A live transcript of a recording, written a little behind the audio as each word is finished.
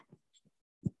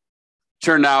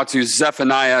Turn now to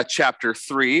Zephaniah chapter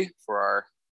 3 for our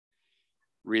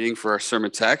reading for our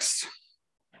sermon text.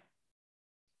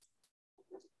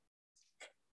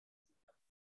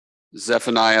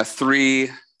 Zephaniah 3,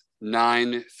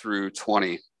 9 through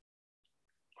 20. If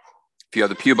you have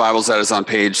the Pew Bibles, that is on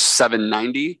page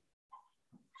 790.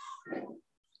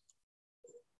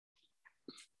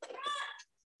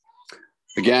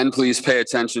 Again, please pay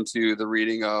attention to the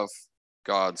reading of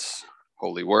God's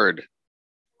holy word.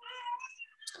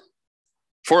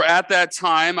 For at that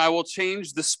time I will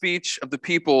change the speech of the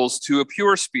peoples to a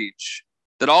pure speech,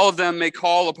 that all of them may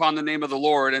call upon the name of the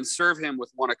Lord and serve him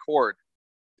with one accord.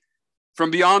 From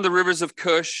beyond the rivers of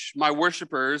Cush, my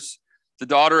worshipers, the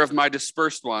daughter of my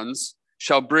dispersed ones,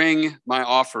 shall bring my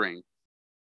offering.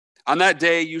 On that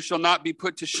day you shall not be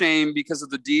put to shame because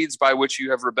of the deeds by which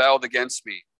you have rebelled against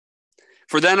me.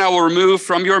 For then I will remove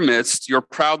from your midst your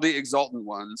proudly exultant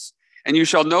ones, and you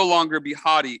shall no longer be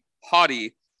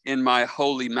haughty in my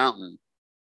holy mountain.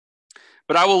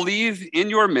 But I will leave in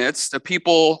your midst a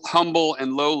people humble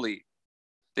and lowly.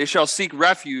 They shall seek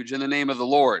refuge in the name of the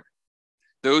Lord,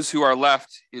 those who are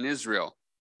left in Israel.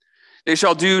 They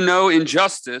shall do no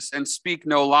injustice and speak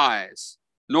no lies,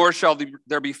 nor shall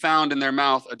there be found in their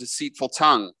mouth a deceitful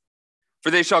tongue. For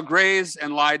they shall graze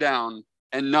and lie down,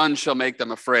 and none shall make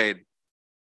them afraid.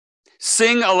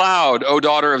 Sing aloud, O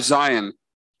daughter of Zion.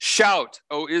 Shout,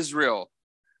 O Israel.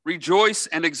 Rejoice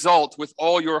and exult with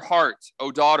all your heart,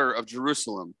 O daughter of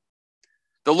Jerusalem.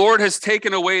 The Lord has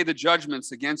taken away the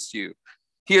judgments against you.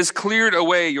 He has cleared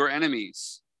away your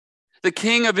enemies. The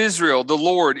King of Israel, the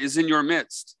Lord, is in your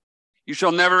midst. You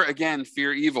shall never again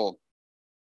fear evil.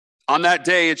 On that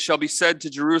day it shall be said to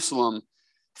Jerusalem,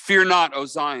 fear not, O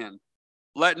Zion.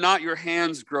 Let not your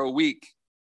hands grow weak.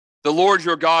 The Lord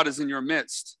your God is in your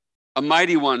midst, a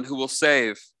mighty one who will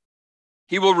save.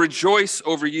 He will rejoice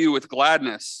over you with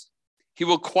gladness. He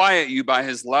will quiet you by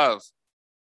his love.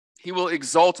 He will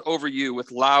exult over you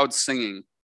with loud singing.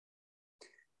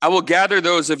 I will gather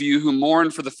those of you who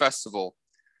mourn for the festival,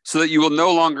 so that you will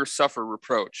no longer suffer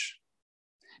reproach.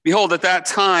 Behold, at that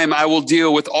time I will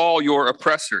deal with all your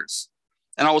oppressors,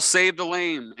 and I will save the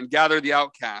lame and gather the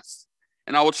outcast,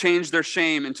 and I will change their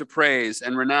shame into praise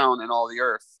and renown in all the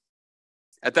earth.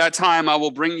 At that time I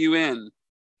will bring you in,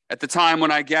 at the time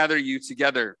when I gather you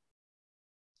together.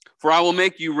 For I will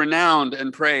make you renowned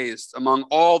and praised among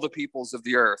all the peoples of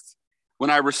the earth, when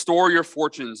I restore your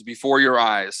fortunes before your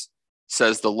eyes,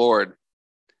 says the Lord.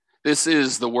 This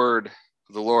is the word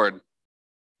of the Lord.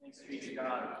 Thanks be to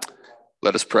God.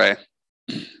 Let us pray.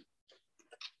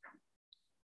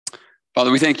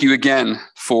 Father, we thank you again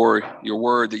for your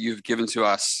word that you've given to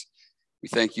us. We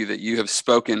thank you that you have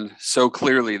spoken so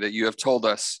clearly, that you have told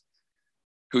us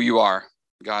who you are.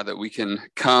 God, that we can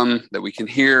come, that we can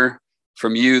hear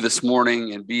from you this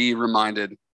morning and be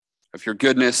reminded of your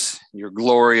goodness, your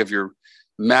glory, of your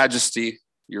majesty,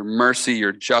 your mercy,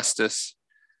 your justice.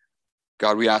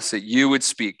 God, we ask that you would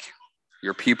speak.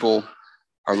 Your people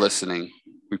are listening.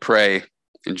 We pray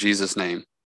in Jesus' name.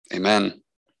 Amen.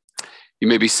 You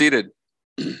may be seated.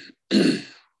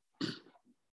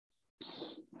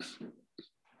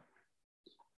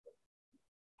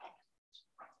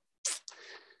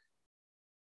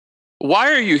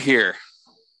 Why are you here?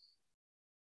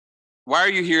 Why are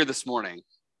you here this morning?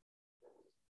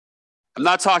 I'm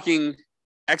not talking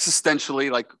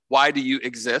existentially, like, why do you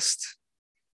exist?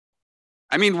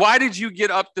 I mean, why did you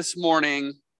get up this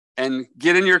morning and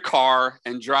get in your car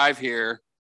and drive here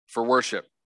for worship?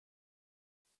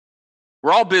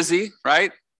 We're all busy,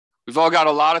 right? We've all got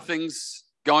a lot of things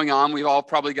going on. We've all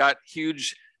probably got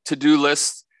huge to-do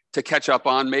lists to catch up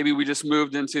on. Maybe we just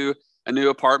moved into a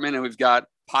new apartment and we've got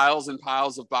piles and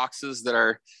piles of boxes that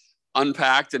are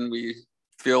unpacked and we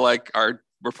feel like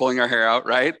we're pulling our hair out,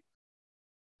 right?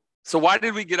 So why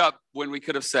did we get up when we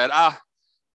could have said, I'm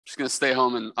just going to stay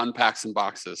home and unpack some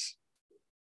boxes?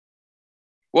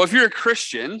 Well, if you're a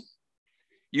Christian,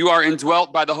 you are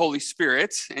indwelt by the Holy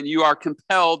Spirit and you are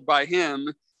compelled by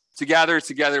him to gather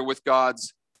together with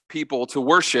God's people to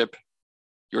worship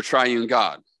your triune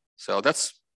God. So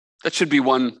that should be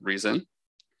one reason.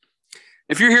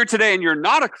 If you're here today and you're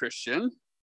not a Christian,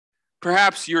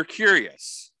 perhaps you're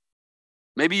curious.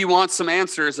 Maybe you want some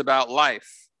answers about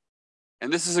life.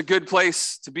 And this is a good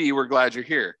place to be. We're glad you're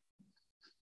here.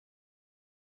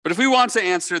 But if we want to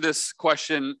answer this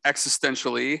question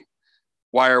existentially,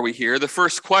 why are we here? The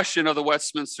first question of the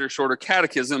Westminster Shorter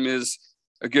Catechism is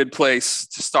a good place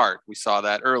to start. We saw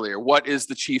that earlier. What is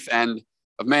the chief end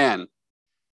of man?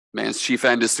 Man's chief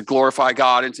end is to glorify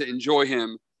God and to enjoy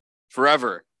him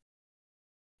forever.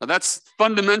 Now, that's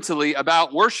fundamentally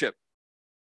about worship.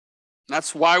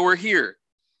 That's why we're here.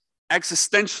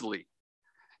 existentially.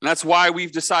 And that's why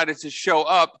we've decided to show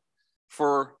up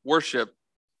for worship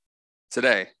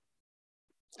today.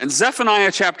 And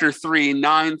Zephaniah chapter 3,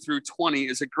 9 through 20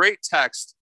 is a great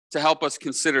text to help us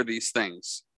consider these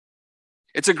things.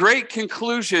 It's a great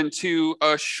conclusion to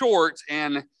a short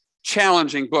and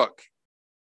challenging book.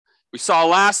 We saw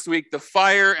last week the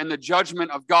fire and the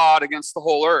judgment of God against the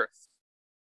whole earth,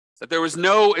 that there was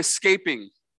no escaping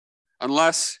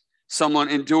unless someone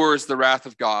endures the wrath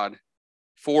of God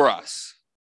for us.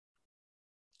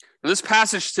 Now, this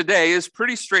passage today is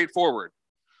pretty straightforward.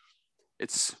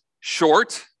 It's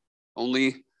short,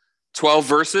 only 12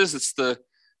 verses. It's the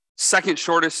second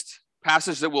shortest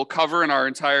passage that we'll cover in our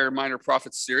entire Minor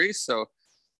Prophets series, so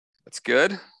that's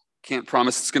good. Can't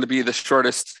promise it's going to be the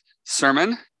shortest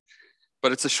sermon,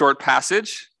 but it's a short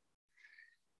passage.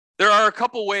 There are a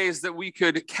couple ways that we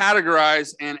could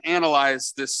categorize and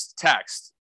analyze this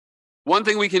text. One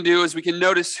thing we can do is we can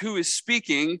notice who is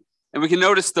speaking, and we can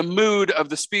notice the mood of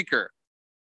the speaker.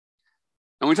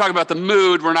 And when we talk about the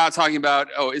mood, we're not talking about,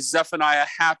 is Zephaniah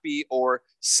happy or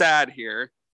sad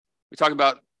here? We talk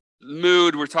about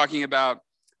mood, we're talking about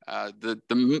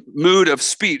the mood of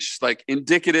speech, like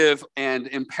indicative and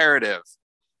imperative.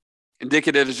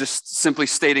 Indicative is just simply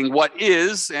stating what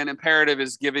is, and imperative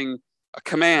is giving a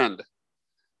command.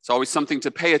 It's always something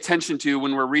to pay attention to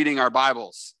when we're reading our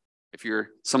Bibles. If you're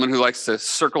someone who likes to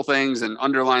circle things and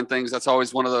underline things, that's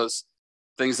always one of those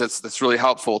things that's really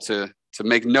helpful to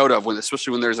make note of,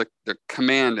 especially when there's a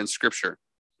command in Scripture.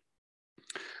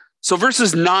 So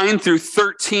verses 9 through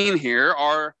 13 here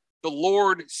are the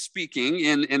Lord speaking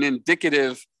in an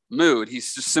indicative mood.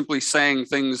 He's just simply saying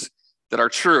things that are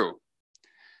true.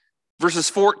 Verses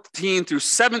 14 through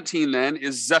 17 then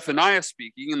is Zephaniah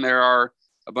speaking, and there are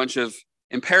a bunch of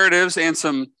imperatives and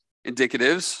some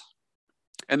indicatives.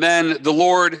 And then the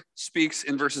Lord speaks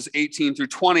in verses 18 through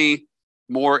 20,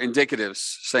 more indicatives,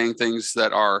 saying things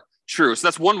that are true. So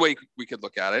that's one way we could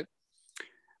look at it.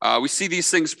 We see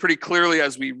these things pretty clearly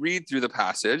as we read through the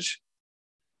passage.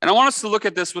 And I want us to look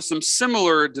at this with some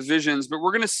similar divisions, but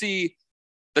we're going to see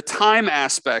the time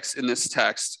aspects in this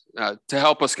text to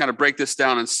help us kind of break this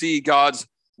down and see God's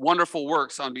wonderful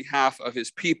works on behalf of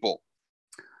his people.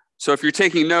 So if you're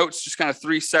taking notes, just kind of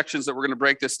three sections that we're going to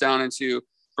break this down into.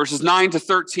 Verses 9 to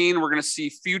 13, we're going to see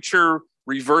future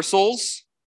reversals.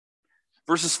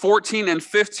 Verses 14 and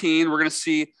 15, we're going to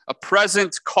see a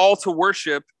present call to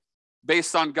worship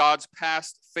based on God's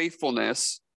past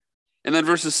faithfulness. And then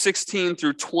verses 16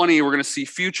 through 20, we're going to see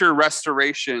future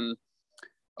restoration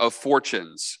of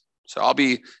fortunes. So I'll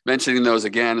be mentioning those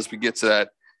again as we get to that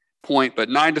point, but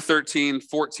 9 to 13,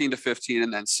 14 to 15,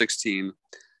 and then 16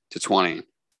 to 20.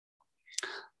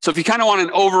 So if you kind of want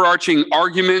an overarching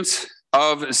argument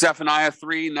of Zephaniah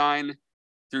 3, 9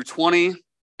 through 20,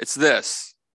 it's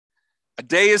this. A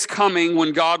day is coming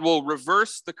when God will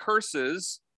reverse the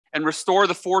curses and restore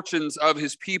the fortunes of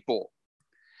his people.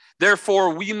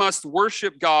 Therefore, we must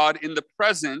worship God in the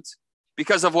present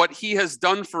because of what he has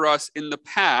done for us in the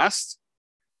past,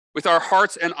 with our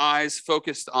hearts and eyes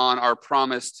focused on our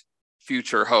promised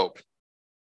future hope.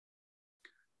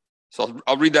 So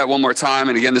I'll read that one more time.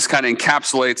 And again, this kind of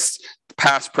encapsulates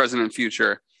past, present, and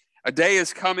future. A day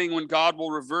is coming when God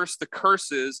will reverse the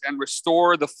curses and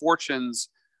restore the fortunes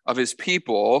of his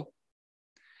people.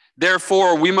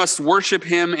 Therefore, we must worship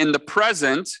him in the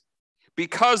present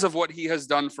because of what he has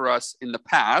done for us in the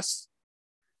past,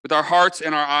 with our hearts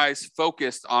and our eyes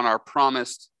focused on our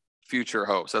promised future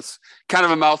hopes. That's kind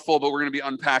of a mouthful, but we're going to be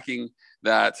unpacking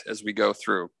that as we go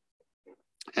through.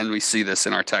 And we see this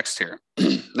in our text here.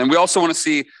 And we also want to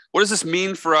see, what does this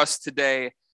mean for us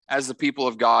today as the people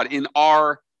of God in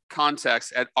our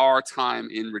context at our time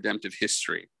in redemptive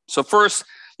history? So first,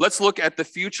 let's look at the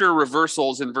future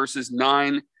reversals in verses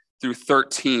 9 through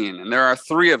 13. And there are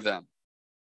three of them.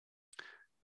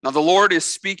 Now, the Lord is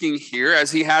speaking here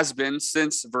as he has been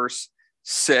since verse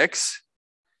 6.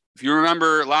 If you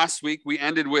remember last week, we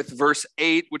ended with verse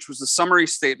 8, which was the summary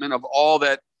statement of all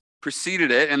that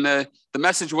preceded it. And the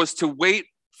message was to wait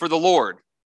for the Lord,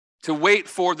 to wait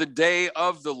for the day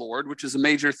of the Lord, which is a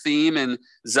major theme in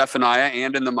Zephaniah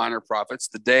and in the minor prophets.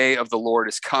 The day of the Lord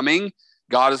is coming.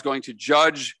 God is going to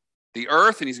judge the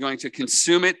earth, and he's going to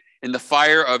consume it in the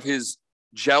fire of his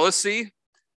jealousy.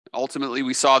 Ultimately,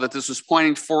 we saw that this was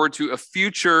pointing forward to a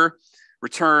future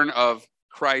return of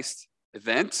Christ's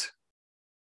event.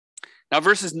 Now,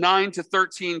 verses 9 to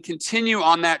 13 continue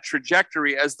on that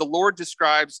trajectory as the Lord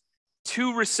describes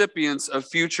two recipients of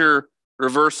future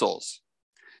reversals.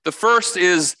 The first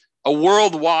is a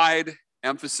worldwide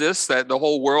emphasis that the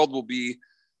whole world will be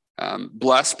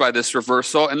blessed by this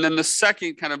reversal. And then the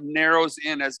second kind of narrows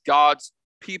in as God's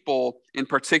people in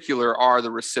particular are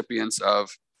the recipients of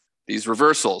these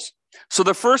reversals. So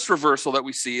the first reversal that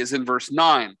we see is in verse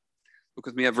 9. Look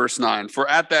with me at verse 9. For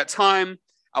at that time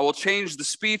I will change the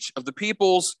speech of the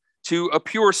peoples to a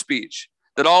pure speech,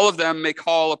 that all of them may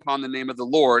call upon the name of the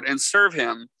Lord and serve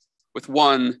him with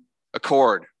one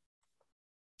accord.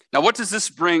 Now, what does this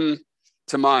bring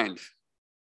to mind?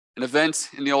 An event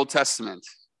in the Old Testament.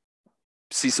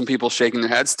 See some people shaking their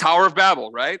heads. Tower of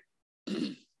Babel, right?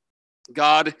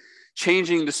 God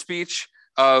changing the speech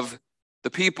of the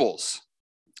peoples.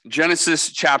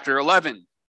 Genesis chapter 11.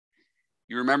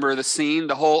 You remember the scene.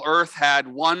 The whole earth had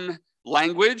one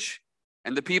language,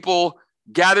 and the people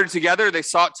gathered together. They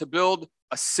sought to build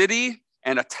a city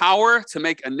and a tower to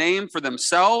make a name for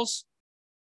themselves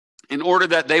in order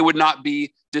that they would not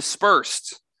be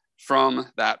dispersed from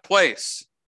that place.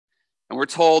 And we're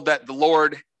told that the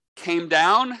Lord came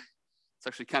down. It's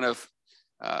actually kind of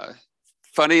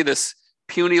funny, this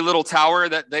puny little tower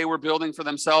that they were building for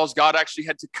themselves. God actually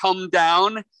had to come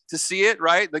down to see it,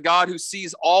 right? The God who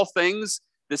sees all things.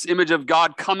 This image of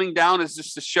God coming down is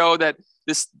just to show that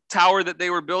this tower that they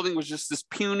were building was just this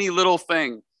puny little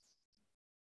thing.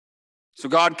 So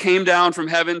God came down from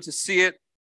heaven to see it.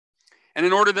 And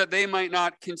in order that they might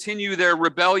not continue their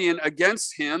rebellion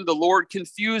against him, the Lord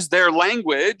confused their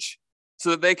language so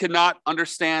that they could not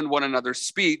understand one another's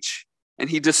speech. And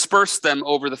he dispersed them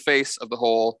over the face of the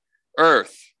whole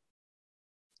earth.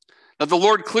 Now, the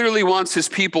Lord clearly wants his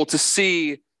people to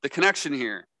see the connection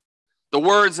here. The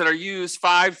words that are used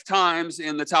 5 times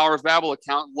in the Tower of Babel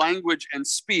account, language and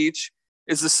speech,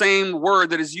 is the same word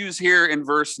that is used here in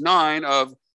verse 9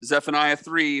 of Zephaniah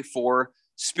 3 for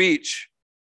speech.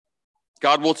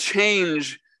 God will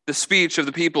change the speech of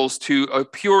the peoples to a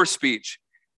pure speech,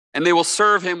 and they will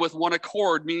serve him with one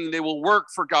accord, meaning they will work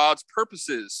for God's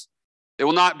purposes. They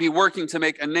will not be working to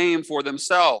make a name for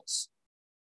themselves.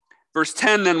 Verse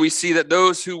 10, then we see that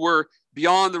those who were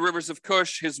beyond the rivers of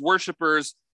Cush, his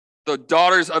worshipers, the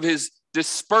daughters of his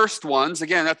dispersed ones,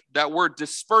 again, that word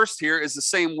dispersed here is the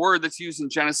same word that's used in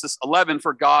Genesis 11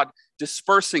 for God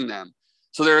dispersing them.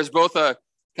 So there is both a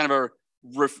kind of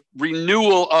a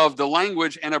renewal of the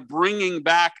language and a bringing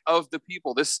back of the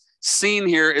people. This scene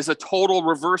here is a total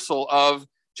reversal of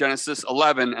Genesis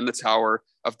 11 and the Tower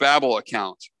of Babel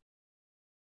account.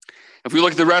 If we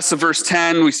look at the rest of verse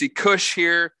 10, we see Cush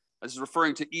here. This is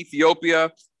referring to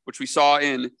Ethiopia, which we saw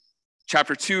in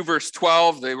chapter 2, verse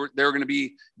 12. They were going to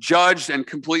be judged and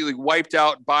completely wiped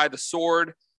out by the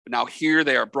sword. But now here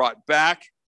they are brought back.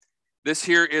 This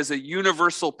here is a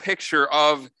universal picture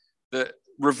of the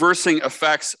reversing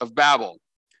effects of Babel.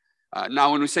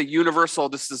 Now, when we say universal,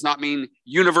 this does not mean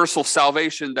universal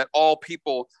salvation, that all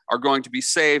people are going to be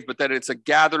saved, but that it's a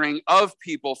gathering of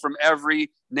people from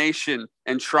every nation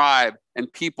and tribe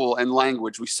and people and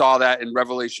language. We saw that in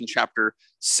Revelation chapter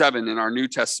 7 in our New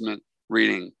Testament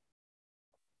reading.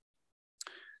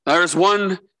 Now, there's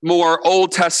one more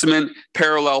Old Testament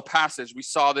parallel passage. We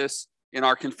saw this in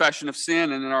our confession of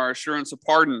sin and in our assurance of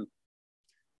pardon,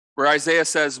 where Isaiah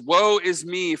says, "Woe is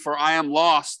me, for I am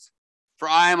lost, for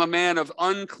I am a man of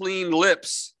unclean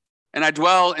lips, and I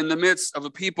dwell in the midst of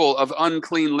a people of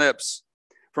unclean lips.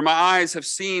 For my eyes have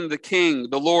seen the King,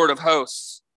 the Lord of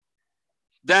hosts."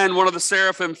 Then one of the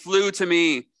seraphim flew to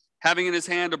me, having in his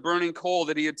hand a burning coal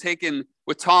that he had taken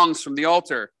with tongs from the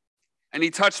altar. And he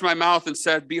touched my mouth and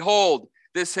said, "Behold,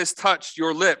 this has touched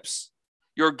your lips.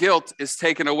 Your guilt is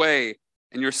taken away,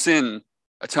 and your sin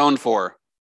atoned for."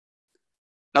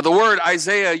 Now, the word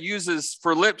Isaiah uses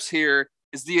for lips here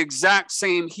is the exact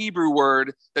same Hebrew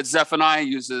word that Zephaniah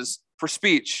uses for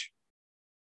speech.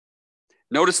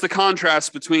 Notice the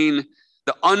contrast between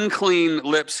the unclean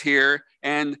lips here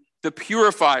and the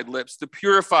purified lips, the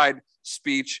purified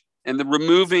speech, and the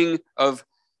removing of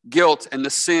guilt and the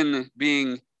sin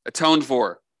being atoned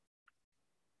for.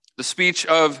 The speech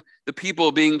of the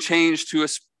people being changed to a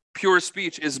pure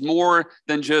speech is more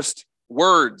than just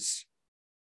words.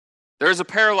 There's a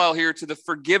parallel here to the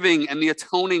forgiving and the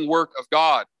atoning work of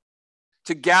God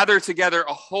to gather together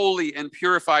a holy and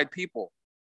purified people.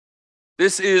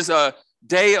 This is a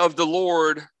day of the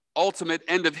Lord, ultimate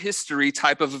end of history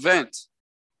type of event.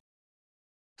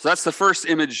 So that's the first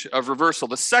image of reversal.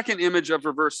 The second image of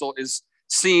reversal is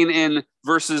seen in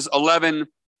verses 11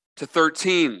 to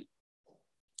 13.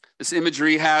 This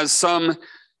imagery has some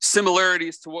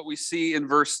similarities to what we see in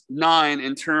verse 9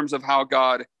 in terms of how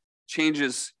God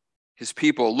changes his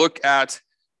people. Look at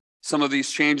some of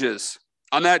these changes.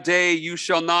 "On that day you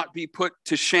shall not be put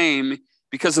to shame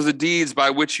because of the deeds by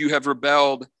which you have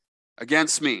rebelled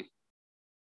against me."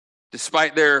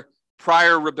 Despite their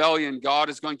prior rebellion, God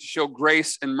is going to show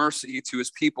grace and mercy to his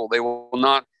people. They will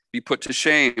not be put to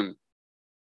shame.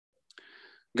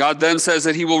 God then says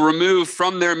that he will remove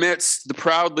from their midst the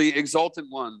proudly exultant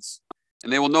ones,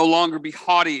 and they will no longer be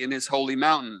haughty in his holy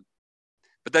mountain.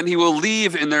 But then he will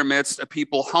leave in their midst a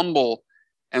people humble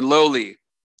and lowly.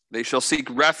 They shall seek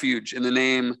refuge in the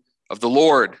name of the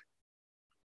Lord.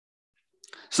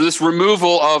 So this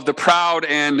removal of the proud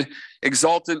and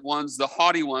exultant ones, the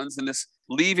haughty ones, and this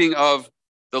leaving of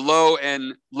the low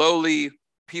and lowly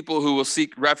people who will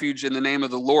seek refuge in the name of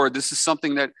the Lord, this is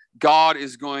something that God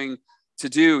is going to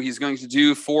do. He's going to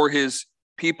do for his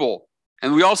people.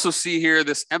 And we also see here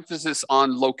this emphasis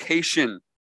on location.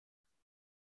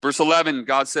 Verse 11,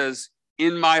 God says,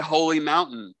 in my holy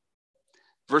mountain.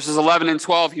 Verses 11 and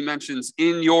 12, he mentions,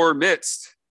 in your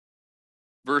midst.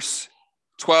 Verse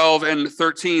 12 and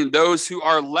 13, those who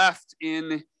are left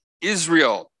in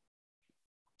Israel.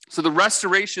 So the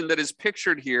restoration that is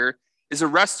pictured here is a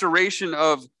restoration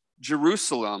of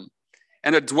Jerusalem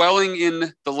and a dwelling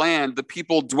in the land, the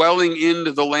people dwelling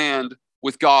in the land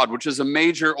with God, which is a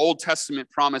major Old Testament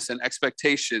promise and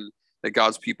expectation that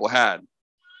God's people had.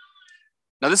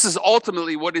 Now, this is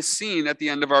ultimately what is seen at the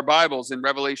end of our Bibles in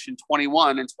Revelation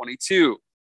 21 and 22,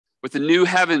 with the new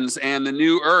heavens and the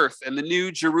new earth and the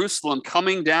new Jerusalem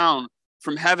coming down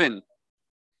from heaven.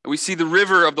 And we see the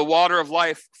river of the water of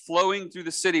life flowing through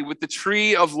the city with the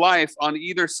tree of life on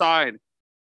either side,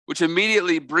 which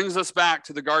immediately brings us back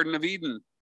to the Garden of Eden.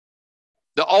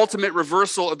 The ultimate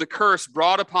reversal of the curse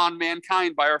brought upon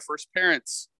mankind by our first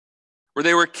parents, where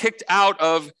they were kicked out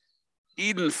of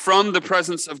Eden from the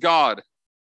presence of God.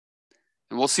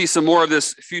 And we'll see some more of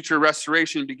this future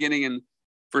restoration beginning in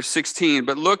verse 16.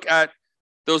 But look at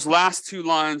those last two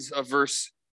lines of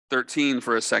verse 13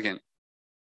 for a second.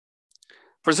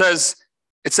 For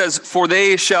it says, for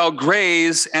they shall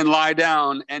graze and lie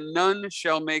down, and none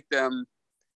shall make them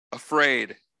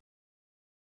afraid.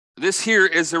 This here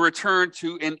is a return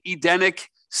to an Edenic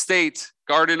state,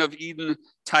 Garden of Eden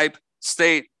type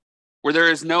state, where there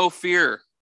is no fear.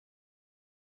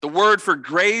 The word for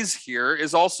graze here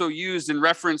is also used in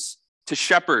reference to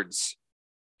shepherds.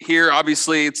 Here,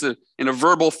 obviously, it's in a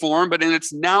verbal form, but in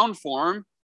its noun form,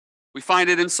 we find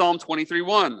it in Psalm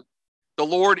 23:1. The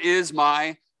Lord is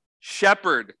my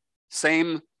shepherd.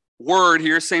 Same word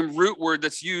here, same root word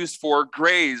that's used for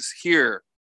graze here.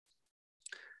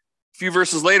 A few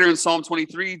verses later in Psalm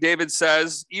 23, David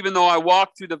says, even though I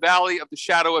walk through the valley of the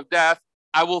shadow of death,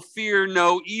 I will fear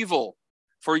no evil,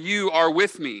 for you are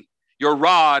with me. Your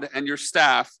rod and your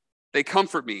staff, they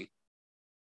comfort me.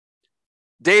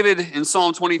 David in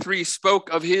Psalm 23 spoke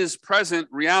of his present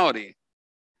reality.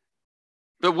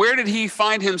 But where did he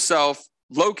find himself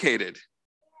located?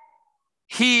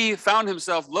 He found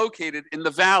himself located in the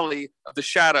valley of the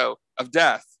shadow of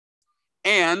death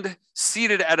and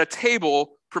seated at a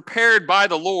table prepared by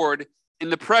the Lord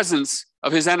in the presence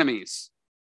of his enemies.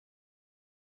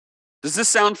 Does this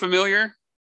sound familiar?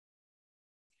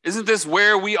 Isn't this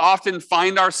where we often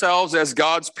find ourselves as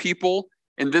God's people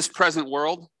in this present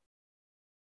world?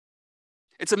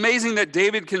 It's amazing that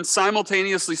David can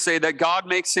simultaneously say that God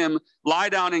makes him lie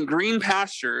down in green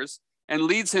pastures and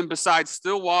leads him beside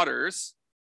still waters,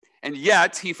 and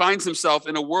yet he finds himself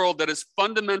in a world that is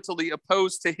fundamentally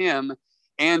opposed to him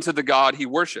and to the God he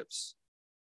worships.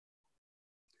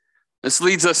 This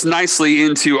leads us nicely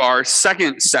into our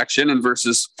second section in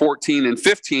verses 14 and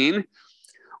 15,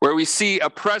 where we see a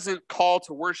present call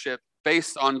to worship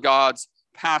based on God's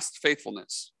past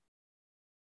faithfulness.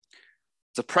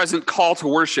 It's a present call to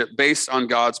worship based on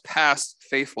God's past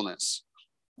faithfulness.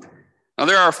 Now,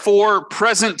 there are 4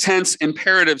 present tense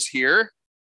imperatives here,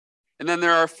 and then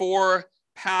there are 4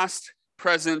 past,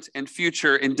 present, and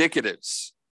future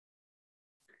indicatives.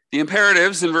 The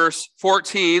imperatives in verse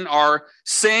 14 are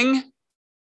sing,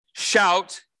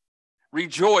 shout,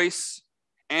 rejoice,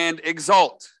 and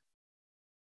exult.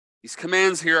 These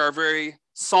commands here are very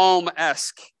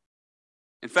psalm-esque.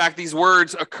 In fact, these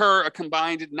words occur a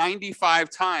combined 95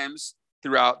 times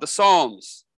throughout the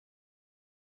Psalms.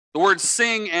 The words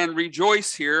sing and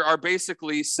rejoice here are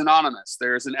basically synonymous.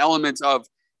 There's an element of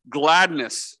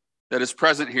gladness that is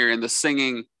present here in the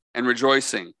singing and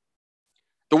rejoicing.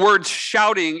 The words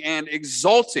shouting and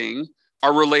exulting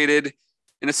are related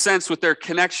in a sense with their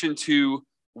connection to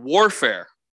warfare.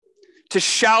 To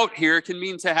shout here can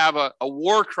mean to have a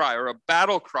war cry or a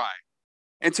battle cry.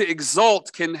 And to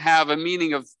exult can have a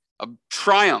meaning of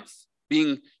triumph,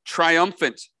 being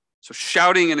triumphant. So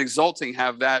shouting and exulting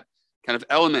have that kind of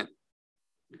element.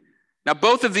 Now,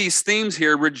 both of these themes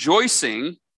here,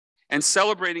 rejoicing and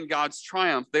celebrating God's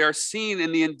triumph, they are seen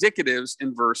in the indicatives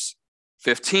in verse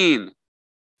 15.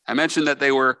 I mentioned that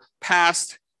they were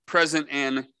past, present,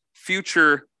 and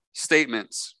future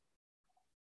statements.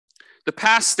 The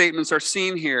past statements are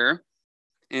seen here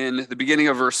in the beginning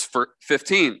of verse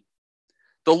 15.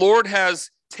 The Lord has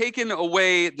taken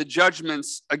away the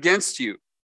judgments against you.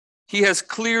 He has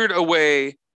cleared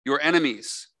away your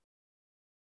enemies.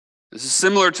 This is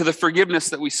similar to the forgiveness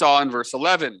that we saw in verse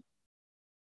 11.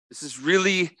 This is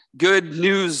really good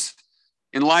news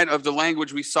in light of the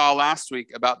language we saw last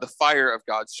week about the fire of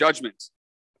God's judgment.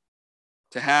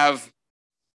 To have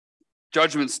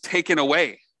judgments taken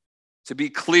away, to be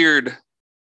cleared,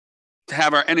 to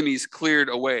have our enemies cleared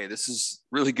away. This is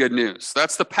really good news.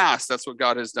 That's the past. That's what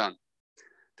God has done.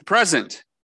 The present,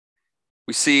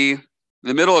 we see in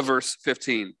the middle of verse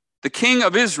 15. The King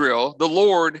of Israel, the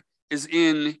Lord, is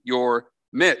in your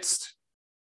midst.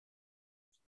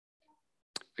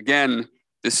 Again,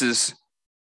 this is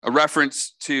a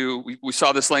reference to, we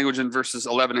saw this language in verses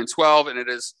 11 and 12, and it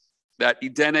is that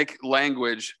Edenic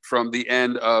language from the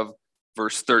end of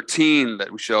verse 13,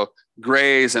 that we shall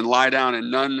graze and lie down,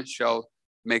 and none shall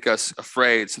make us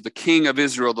afraid. So the King of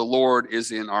Israel, the Lord,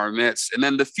 is in our midst. And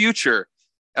then the future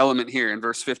element here in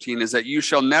verse 15 is that you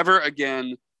shall never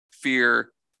again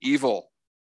fear evil.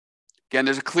 Again,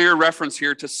 there's a clear reference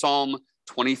here to Psalm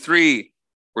 23,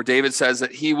 where David says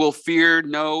that he will fear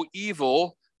no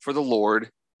evil, for the Lord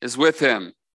is with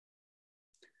him.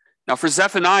 Now, for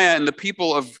Zephaniah and the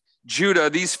people of Judah,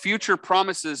 these future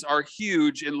promises are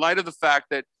huge in light of the fact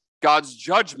that God's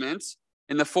judgment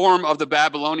in the form of the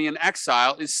Babylonian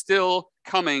exile is still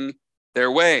coming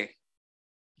their way.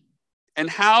 And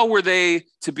how were they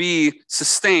to be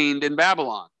sustained in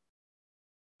Babylon?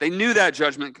 They knew that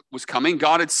judgment was coming.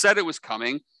 God had said it was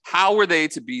coming. How were they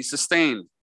to be sustained?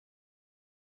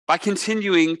 By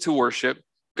continuing to worship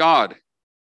God.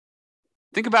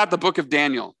 Think about the book of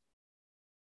Daniel.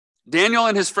 Daniel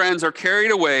and his friends are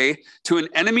carried away to an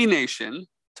enemy nation,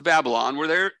 to Babylon,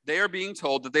 where they are being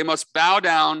told that they must bow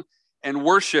down and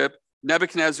worship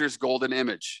Nebuchadnezzar's golden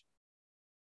image.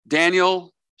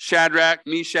 Daniel, Shadrach,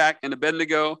 Meshach, and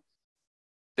Abednego,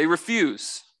 they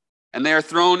refuse, and they are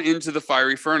thrown into the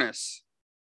fiery furnace.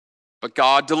 But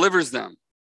God delivers them.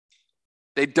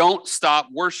 They don't stop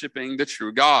worshiping the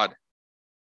true God.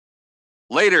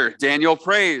 Later, Daniel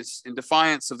prays in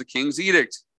defiance of the king's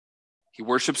edict. He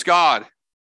worships God.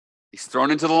 He's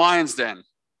thrown into the lion's den,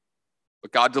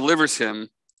 but God delivers him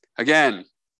again.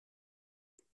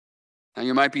 Now,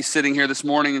 you might be sitting here this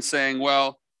morning and saying,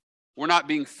 well, we're not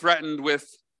being threatened with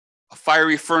a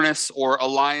fiery furnace or a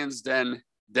lion's den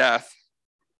death.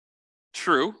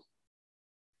 True.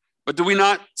 But do we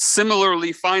not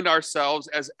similarly find ourselves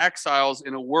as exiles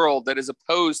in a world that is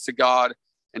opposed to God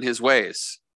and his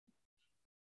ways?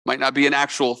 Might not be an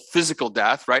actual physical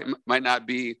death, right? Might not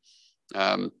be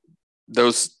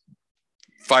those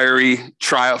fiery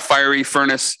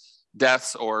furnace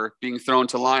deaths or being thrown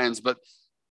to lions, but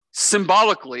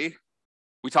symbolically,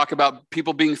 we talk about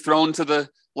people being thrown to the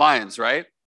lions, right?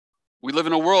 We live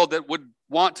in a world that would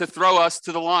want to throw us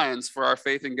to the lions for our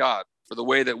faith in God, for the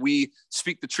way that we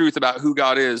speak the truth about who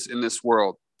God is in this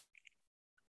world.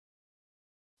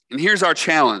 And here's our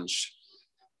challenge,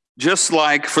 just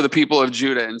like for the people of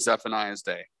Judah in Zephaniah's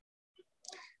day.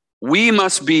 We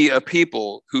must be a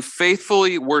people who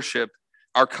faithfully worship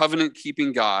our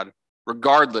covenant-keeping God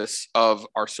regardless of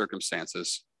our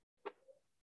circumstances.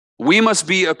 We must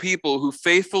be a people who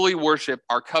faithfully worship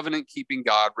our covenant-keeping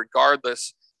God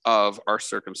regardless of our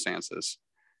circumstances.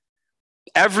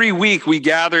 Every week we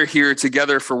gather here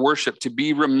together for worship to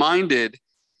be reminded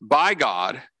by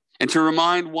God and to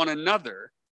remind one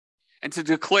another and to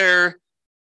declare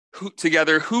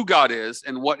together who God is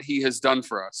and what he has done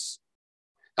for us.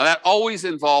 Now, that always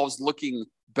involves looking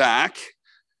back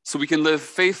so we can live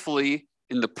faithfully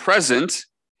in the present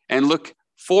and look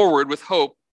forward with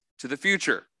hope to the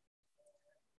future.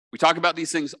 We talk about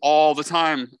these things all the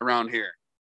time around here.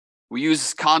 We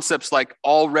use concepts like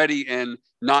already and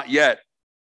not yet.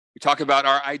 We talk about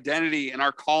our identity and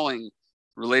our calling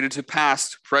related to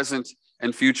past, present,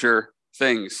 and future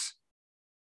things.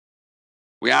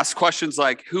 We ask questions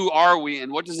like, who are we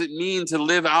and what does it mean to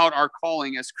live out our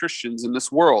calling as Christians in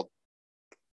this world?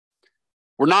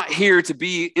 We're not here to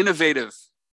be innovative.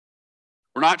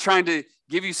 We're not trying to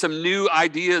give you some new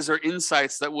ideas or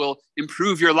insights that will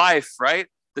improve your life, right?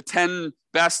 The 10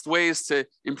 best ways to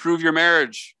improve your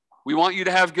marriage. We want you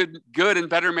to have good and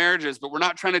better marriages, but we're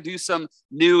not trying to do some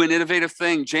new and innovative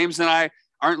thing. James and I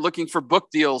aren't looking for book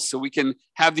deals so we can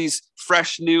have these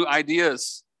fresh new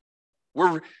ideas.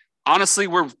 We're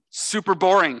super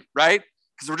boring, right?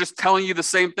 Because we're just telling you the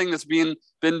same thing that's been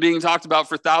being talked about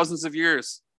for thousands of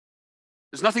years.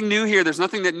 There's nothing new here. There's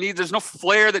no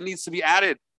flair that needs to be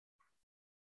added.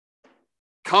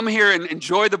 Come here and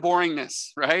enjoy the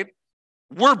boringness, right?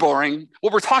 We're boring.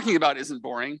 What we're talking about isn't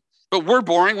boring, but we're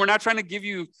boring. We're not trying to give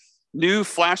you new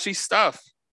flashy stuff.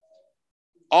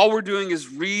 All we're doing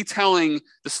is retelling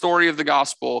the story of the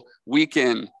gospel week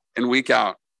in and week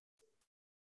out.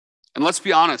 And let's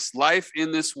be honest, life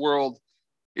in this world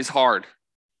is hard.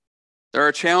 There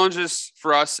are challenges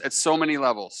for us at so many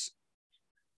levels.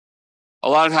 A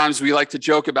lot of times we like to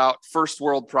joke about first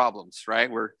world problems, right?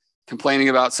 We're complaining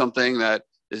about something that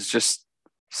is just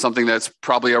something that's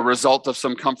probably a result of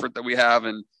some comfort that we have,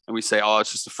 and we say, oh,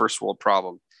 it's just a first world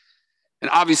problem. And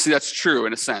obviously that's true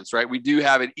in a sense, right? We do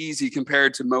have it easy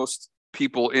compared to most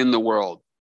people in the world.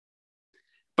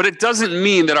 But it doesn't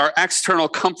mean that our external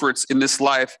comforts in this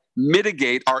life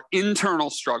mitigate our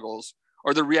internal struggles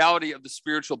or the reality of the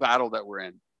spiritual battle that we're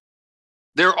in.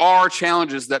 There are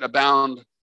challenges that abound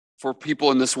for people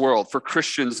in this world, for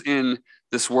Christians in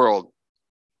this world.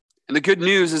 And the good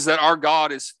news is that our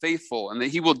God is faithful and that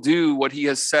he will do what he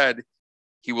has said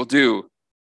he will do.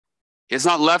 He has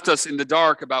not left us in the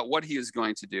dark about what he is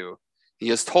going to do. He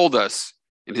has told us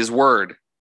in his word.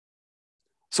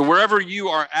 So wherever you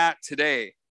are at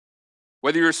today,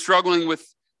 whether you're struggling with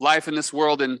life in this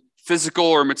world in physical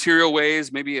or material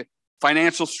ways, maybe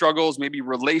financial struggles, maybe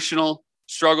relational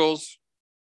struggles,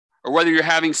 or whether you're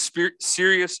having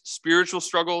serious spiritual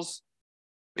struggles,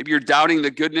 maybe you're doubting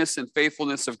the goodness and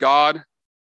faithfulness of God.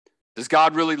 Does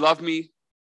God really love me?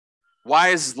 Why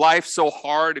is life so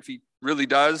hard if he really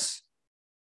does?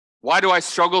 Why do I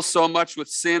struggle so much with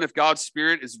sin if God's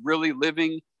Spirit is really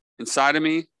living inside of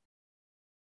me?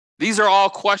 These are all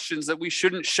questions that we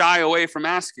shouldn't shy away from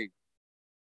asking.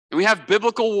 And we have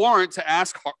biblical warrant to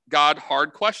ask God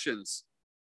hard questions.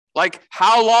 Like,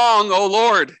 how long, O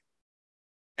Lord?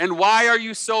 And why are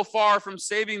you so far from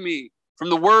saving me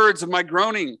from the words of my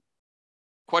groaning?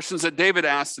 Questions that David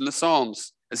asked in the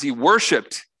Psalms as he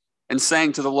worshiped and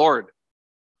sang to the Lord.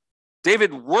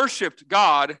 David worshiped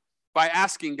God by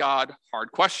asking God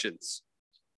hard questions.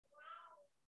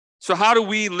 So how do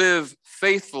we live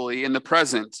faithfully in the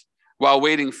present while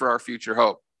waiting for our future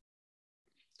hope?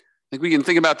 I think we can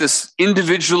think about this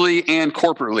individually and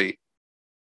corporately.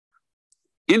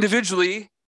 Individually,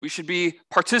 we should be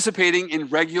participating in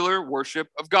regular worship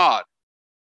of God.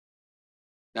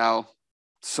 Now,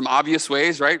 some obvious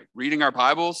ways, right? Reading our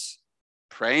Bibles,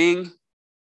 praying,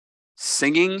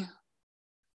 singing.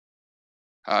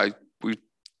 We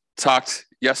talked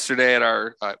yesterday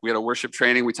at we had a worship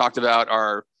training. We talked about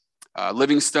our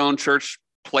Livingstone Church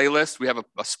playlist. We have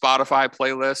a Spotify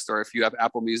playlist, or if you have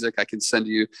Apple Music, I can send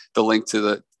you the link to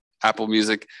the Apple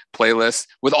Music playlist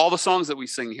with all the songs that we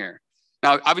sing here.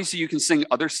 Now, obviously you can sing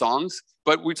other songs,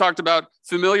 but we talked about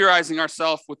familiarizing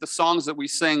ourselves with the songs that we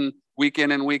sing week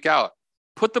in and week out.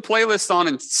 Put the playlist on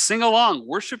and sing along,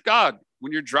 worship God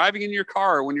when you're driving in your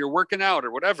car or when you're working out or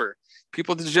whatever.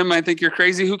 People at the gym might think you're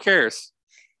crazy. Who cares?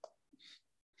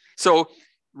 So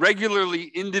regularly,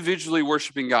 individually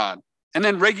worshiping God, and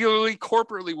then regularly,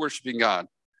 corporately worshiping God.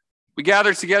 We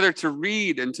gather together to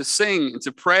read and to sing and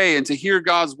to pray and to hear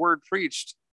God's word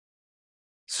preached.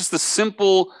 It's just a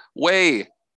simple way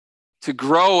to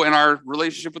grow in our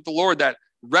relationship with the Lord, that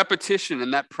repetition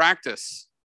and that practice.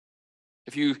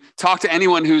 If you talk to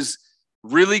anyone who's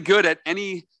really good at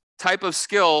any type of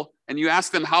skill and you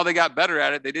ask them how they got better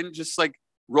at it, they didn't just like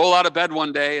roll out of bed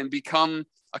one day and become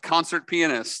a concert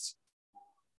pianist.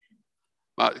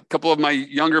 A couple of my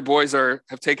younger boys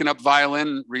have taken up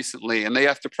violin recently, and they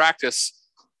have to practice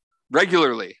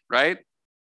regularly, right?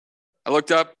 I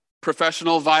looked up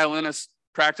professional violinists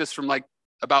practice from like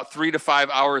about 3 to 5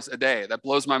 hours a day. That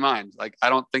blows my mind. Like, I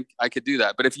don't think I could do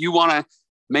that. But if you want to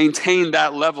maintain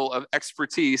that level of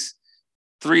expertise,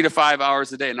 3 to 5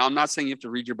 hours a day. Now, I'm not saying you have to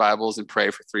read your Bibles and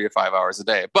pray for 3 to 5 hours a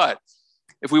day, but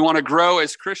if we want to grow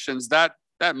as Christians, that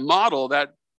model,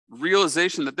 that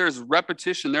realization that there's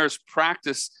repetition, there's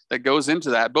practice that goes into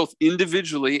that, both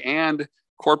individually and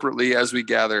corporately as we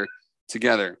gather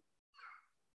together.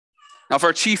 Now, if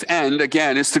our chief end,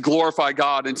 again, is to glorify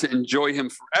God and to enjoy him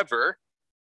forever,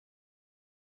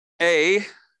 A,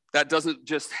 that doesn't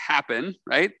just happen,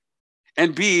 right?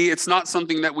 And B, it's not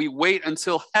something that we wait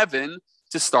until heaven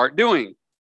to start doing.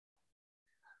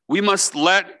 We must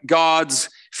let God's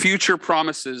future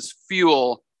promises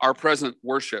fuel our present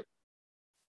worship.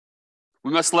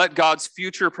 We must let God's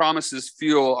future promises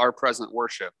fuel our present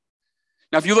worship.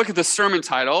 Now, if you look at the sermon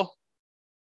title,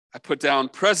 I put down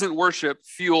present worship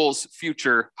fuels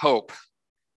future hope.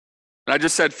 And I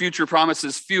just said future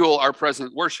promises fuel our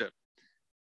present worship.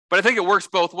 But I think it works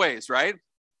both ways, right?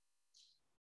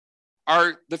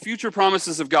 The future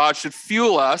promises of God should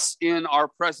fuel us in our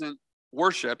present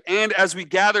worship. And as we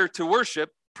gather to worship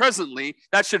presently,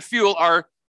 that should fuel our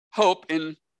hope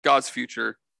in God's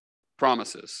future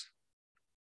promises.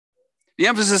 The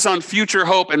emphasis on future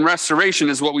hope and restoration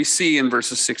is what we see in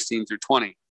verses 16 through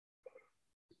 20.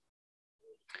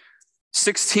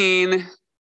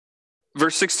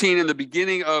 Verse 16 and the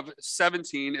beginning of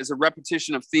 17 is a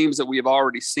repetition of themes that we have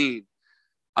already seen.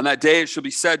 On that day it shall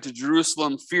be said to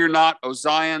Jerusalem, fear not, O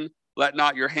Zion, let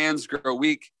not your hands grow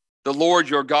weak. The Lord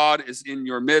your God is in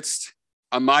your midst,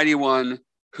 a mighty one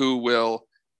who will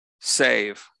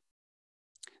save.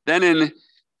 Then in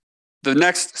the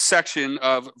next section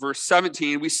of verse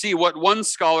 17, we see what one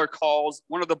scholar calls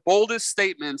one of the boldest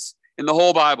statements in the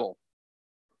whole Bible.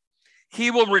 He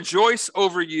will rejoice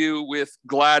over you with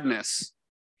gladness.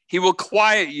 He will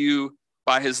quiet you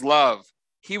by his love.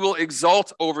 He will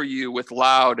exult over you with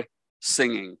loud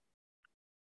singing.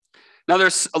 Now,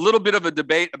 there's a little bit of a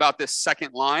debate about this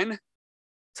second line.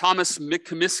 Thomas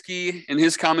Mickamiski, in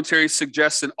his commentary,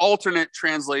 suggests an alternate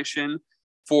translation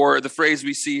for the phrase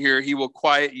we see here, he will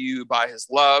quiet you by his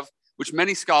love, which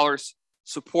many scholars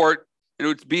support. And it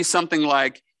would be something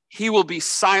like, he will be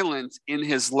silent in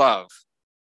his love.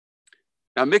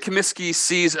 Now, Mickamiski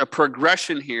sees a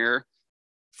progression here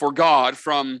for God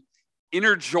from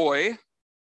inner joy,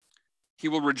 he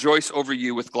will rejoice over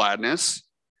you with gladness,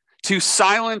 to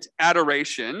silent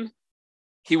adoration,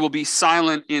 he will be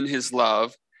silent in his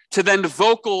love, to then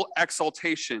vocal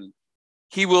exaltation,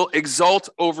 he will exult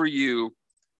over you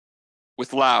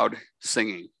with loud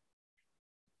singing.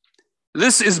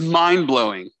 This is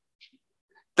mind-blowing,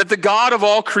 that the God of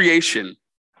all creation,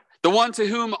 the one to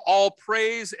whom all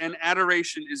praise and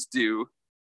adoration is due,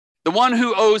 the one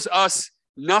who owes us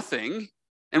nothing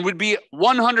and would be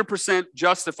 100%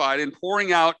 justified in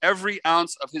pouring out every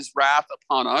ounce of his wrath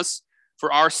upon us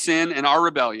for our sin and our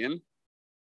rebellion.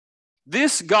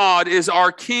 This God is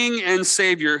our King and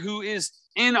Savior, who is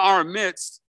in our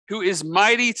midst, who is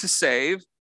mighty to save,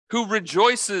 who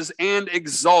rejoices and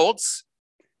exalts,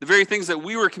 the very things that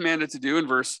we were commanded to do in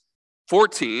verse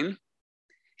 14.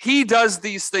 He does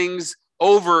these things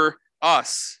over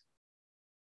us.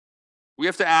 We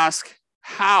have to ask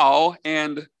how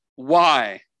and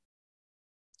why.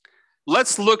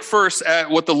 Let's look first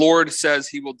at what the Lord says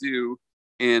he will do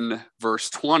in verse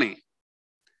 20.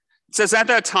 It says, at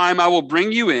that time I will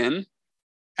bring you in,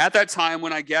 at that time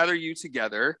when I gather you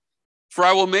together, for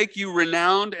I will make you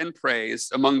renowned and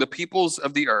praised among the peoples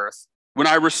of the earth, when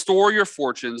I restore your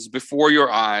fortunes before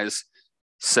your eyes,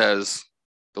 says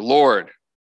the Lord.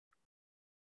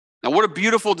 Now, what a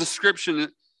beautiful description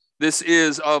this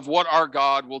is of what our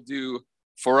God will do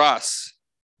for us,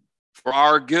 for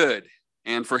our good,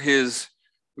 and for his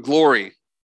glory.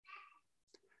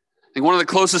 I think one of the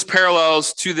closest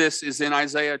parallels to this is in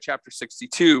Isaiah chapter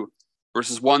 62,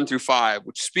 verses 1 through 5,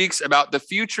 which speaks about the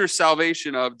future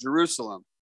salvation of Jerusalem.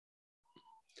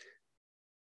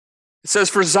 It says,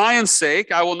 for Zion's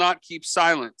sake, I will not keep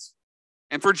silent,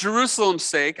 and for Jerusalem's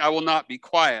sake, I will not be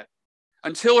quiet,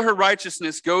 until her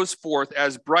righteousness goes forth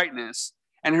as brightness,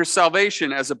 and her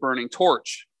salvation as a burning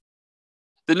torch.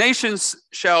 The nations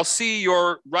shall see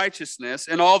your righteousness,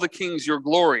 and all the kings your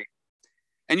glory.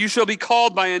 And you shall be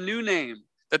called by a new name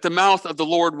that the mouth of the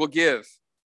Lord will give.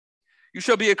 You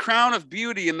shall be a crown of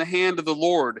beauty in the hand of the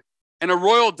Lord, and a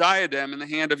royal diadem in the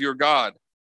hand of your God.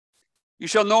 You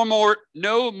shall no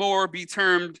more be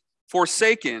termed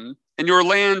forsaken, and your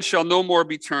land shall no more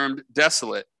be termed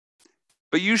desolate.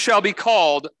 But you shall be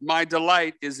called, my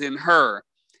delight is in her,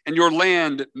 and your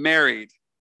land married.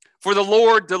 For the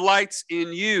Lord delights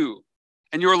in you,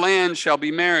 and your land shall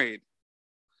be married.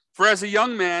 For as a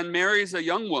young man marries a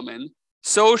young woman,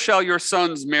 so shall your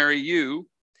sons marry you.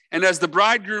 And as the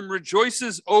bridegroom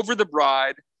rejoices over the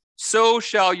bride, so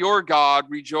shall your God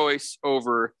rejoice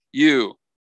over you.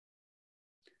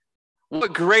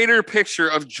 What greater picture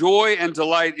of joy and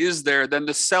delight is there than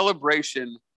the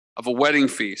celebration of a wedding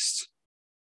feast?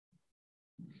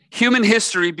 Human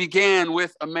history began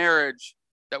with a marriage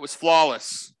that was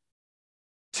flawless.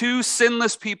 Two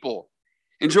sinless people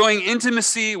enjoying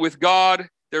intimacy with God,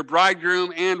 their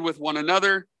bridegroom, and with one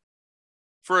another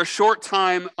for a short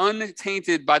time,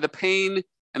 untainted by the pain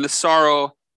and the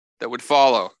sorrow that would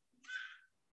follow.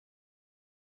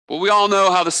 But we all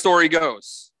know how the story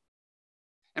goes.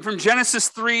 And from Genesis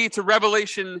 3 to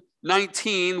Revelation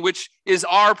 19, which is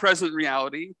our present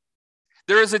reality,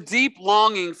 there is a deep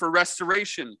longing for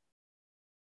restoration,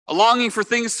 a longing for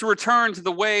things to return to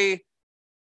the way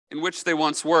in which they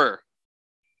once were.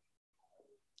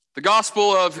 The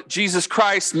gospel of Jesus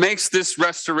Christ makes this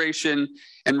restoration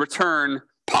and return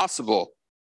possible.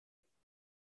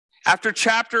 After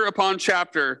chapter upon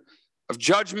chapter of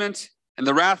judgment and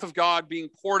the wrath of God being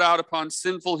poured out upon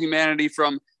sinful humanity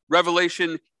from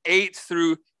Revelation 8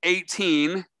 through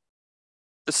 18,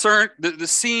 The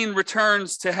scene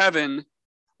returns to heaven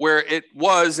where it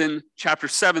was in chapter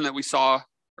 7 that we saw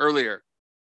earlier.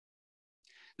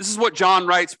 This is what John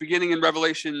writes beginning in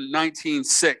Revelation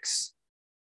 19:6.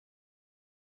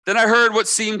 Then I heard what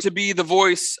seemed to be the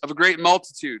voice of a great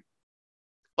multitude,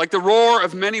 like the roar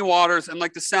of many waters and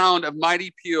like the sound of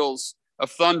mighty peals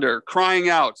of thunder, crying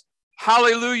out,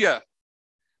 Hallelujah!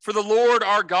 For the Lord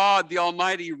our God, the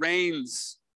Almighty,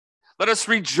 reigns. Let us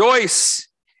rejoice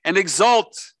and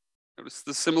exult. Notice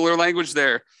the similar language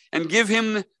there. And give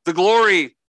him the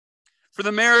glory. For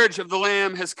the marriage of the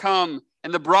Lamb has come,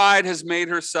 and the bride has made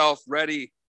herself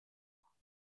ready.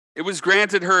 It was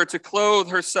granted her to clothe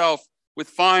herself with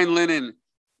fine linen,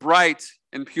 bright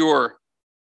and pure.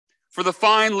 For the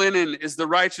fine linen is the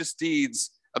righteous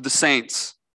deeds of the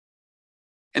saints.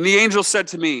 And the angel said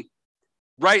to me,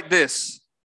 Write this,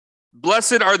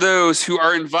 Blessed are those who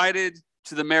are invited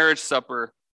to the marriage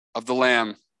supper of the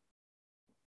Lamb.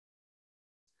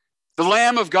 The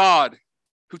Lamb of God,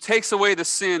 who takes away the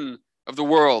sin of the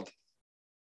world.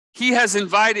 He has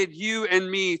invited you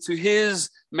and me to his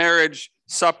marriage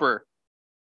supper,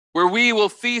 where we will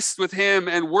feast with him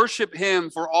and worship him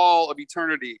for all of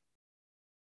eternity.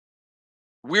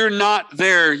 We're not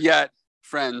there yet,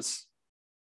 friends,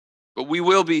 but we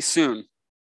will be soon.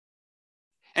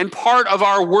 And part of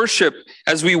our worship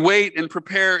as we wait and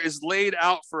prepare is laid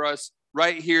out for us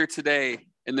right here today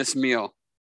in this meal.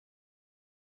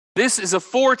 This is a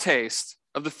foretaste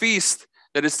of the feast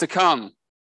that is to come,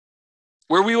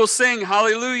 where we will sing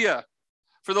Hallelujah,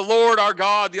 for the Lord our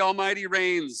God, the Almighty,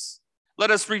 reigns.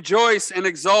 Let us rejoice and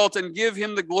exult and give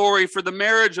him the glory, for the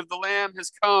marriage of the Lamb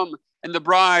has come, and the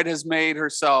bride has made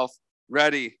herself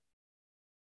ready.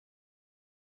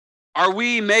 Are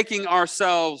we making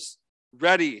ourselves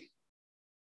ready?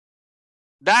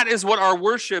 That is what our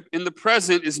worship in the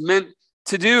present is meant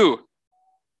to do,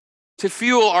 to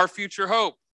fuel our future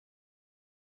hope.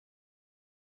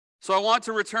 So I want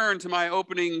to return to my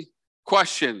opening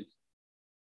question.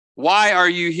 Why are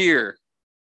you here?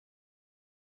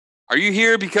 Are you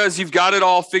here because you've got it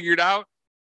all figured out?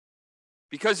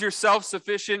 Because you're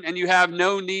self-sufficient and you have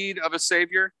no need of a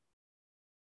Savior?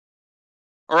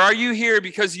 Or are you here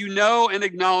because you know and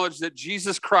acknowledge that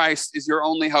Jesus Christ is your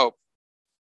only hope?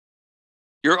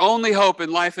 Your only hope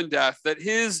in life and death, that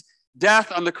his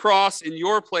death on the cross in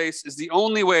your place is the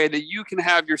only way that you can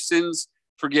have your sins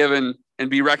forgiven and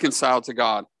be reconciled to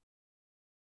God.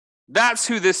 That's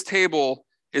who this table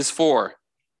is for.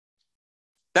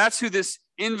 That's who this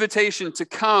invitation to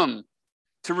come,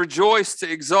 to rejoice,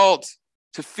 to exult,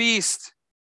 to feast,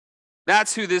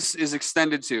 that's who this is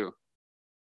extended to.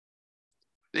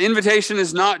 The invitation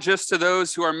is not just to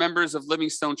those who are members of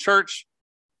Livingstone Church,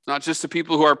 not just to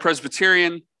people who are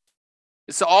Presbyterian.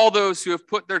 It's to all those who have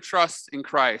put their trust in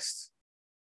Christ.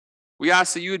 We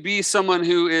ask that you would be someone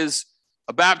who is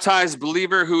a baptized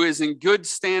believer who is in good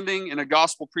standing in a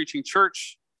gospel preaching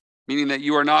church, meaning that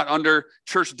you are not under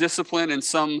church discipline in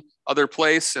some other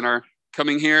place and are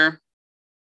coming here.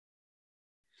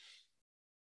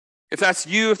 If that's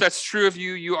you, if that's true of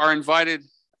you, you are invited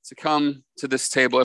to come to this table.